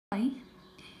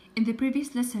In the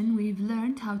previous lesson, we've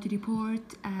learned how to report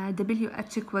a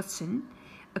WH question,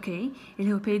 okay,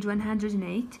 اللي هو page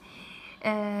 108.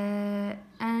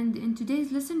 And in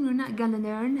today's lesson, we're not gonna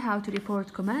learn how to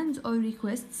report commands or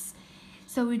requests,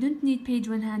 so we don't need page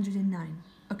 109,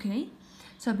 okay.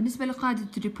 So بالنسبة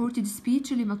لقاعدة reported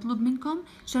speech اللي مطلوب منكم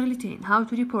شغلتين: how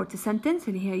to report a sentence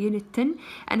اللي هي unit 10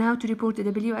 and how to report a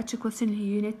WH question اللي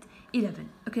هي unit 11,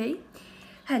 okay.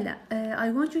 هلا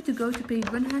I want you to go to page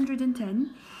 110.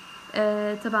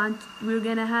 طبعا we're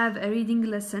gonna have a reading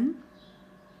lesson.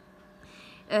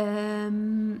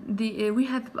 We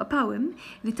have a poem.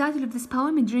 The title of this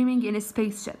poem is Dreaming in a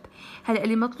Spaceship. هلا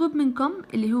اللي مطلوب منكم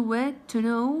اللي هو to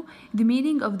know the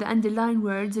meaning of the underlined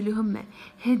words اللي هم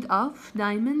head off,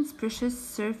 diamonds, precious,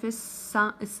 surface,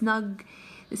 snug,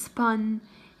 spun,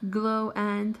 glow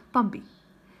and bumpy.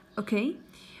 Okay,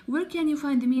 where can you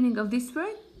find the meaning of these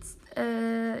words?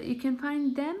 You can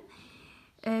find them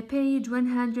page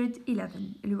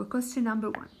 111 اللي هو question number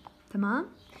 1. تمام.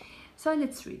 So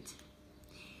let's read.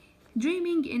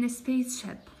 Dreaming in a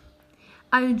spaceship.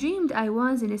 I dreamed I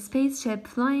was in a spaceship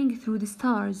flying through the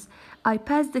stars. I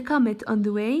passed the comet on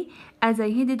the way as I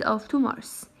headed off to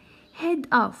Mars. Head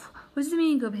off. What's the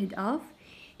meaning of head off?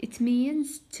 It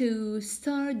means to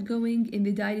start going in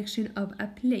the direction of a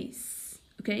place.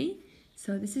 Okay?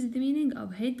 So this is the meaning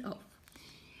of head off.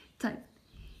 Type.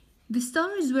 The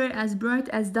stars were as bright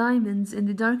as diamonds in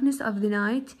the darkness of the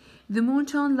night. The moon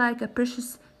shone like a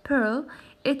precious pearl.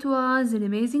 It was an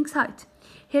amazing sight.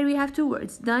 Here we have two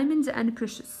words, diamonds and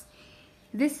precious.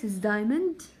 This is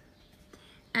diamond,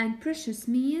 and precious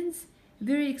means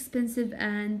very expensive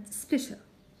and special.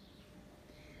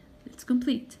 Let's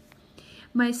complete.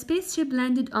 My spaceship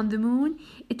landed on the moon.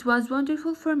 It was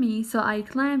wonderful for me, so I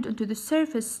climbed onto the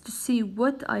surface to see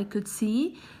what I could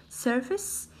see.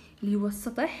 Surface, اللي هو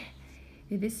السطح.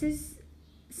 This is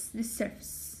the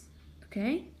surface.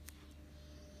 Okay?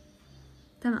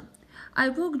 تمام. I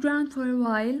walked around for a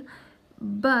while,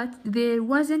 but there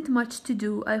wasn't much to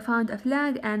do. I found a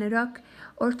flag and a rock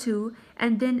or two,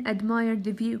 and then admired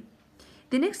the view.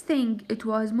 The next thing, it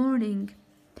was morning.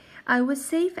 I was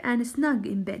safe and snug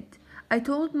in bed. I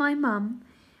told my mom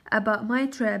about my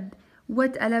trip.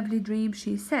 What a lovely dream,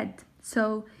 she said.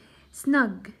 So,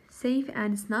 snug, safe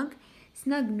and snug.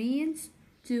 Snug means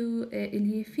to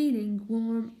feeling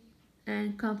warm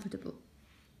and comfortable.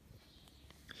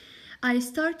 I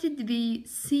started the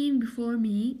scene before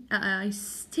me. I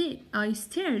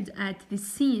stared at the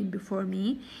scene before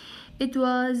me. It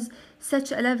was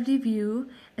such a lovely view.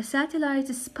 A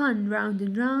satellite spun round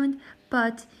and round,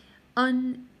 but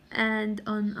on and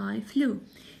on I flew.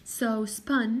 So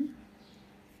spun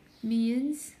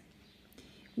means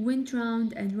went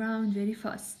round and round very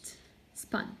fast.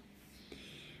 Spun.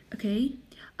 Okay.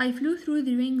 I flew through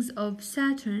the rings of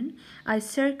Saturn. I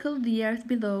circled the earth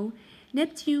below.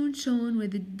 Neptune shone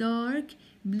with a dark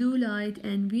blue light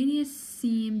and Venus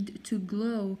seemed to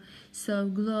glow. So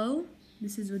glow,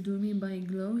 this is what do we mean by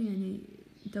glow, يعني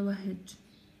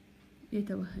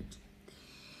يتوهج.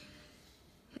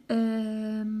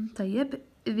 طيب,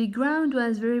 the ground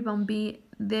was very bumpy.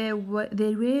 There were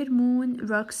moon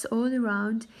rocks all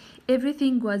around.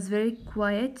 Everything was very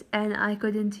quiet and I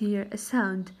couldn't hear a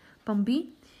sound. Bumpy,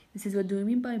 this is what do we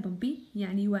mean by bumpy,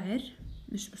 يعني وعر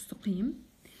مش مستقيم.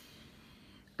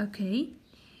 Okay,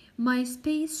 my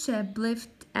spaceship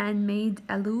lifted and made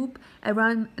a loop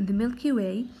around the Milky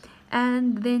Way,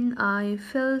 and then I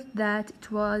felt that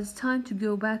it was time to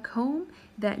go back home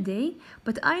that day,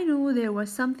 but I knew there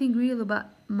was something real about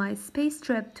my space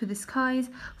trip to the skies,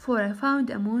 for I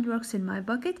found a moon rocks in my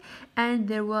bucket and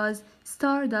there was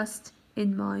stardust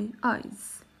in my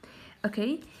eyes.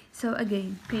 Okay, so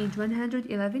again, page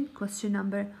 111, question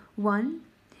number 1.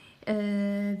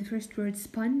 The first word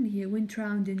spun, he went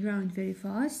round and round very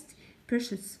fast.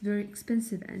 Precious, very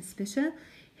expensive and special.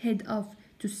 Head off,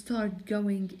 to start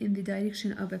going in the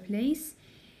direction of a place.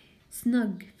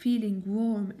 Snug, feeling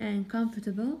warm and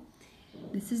comfortable.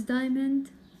 This is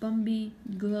diamond, bumpy,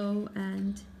 glow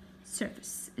and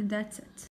surface, and that's it.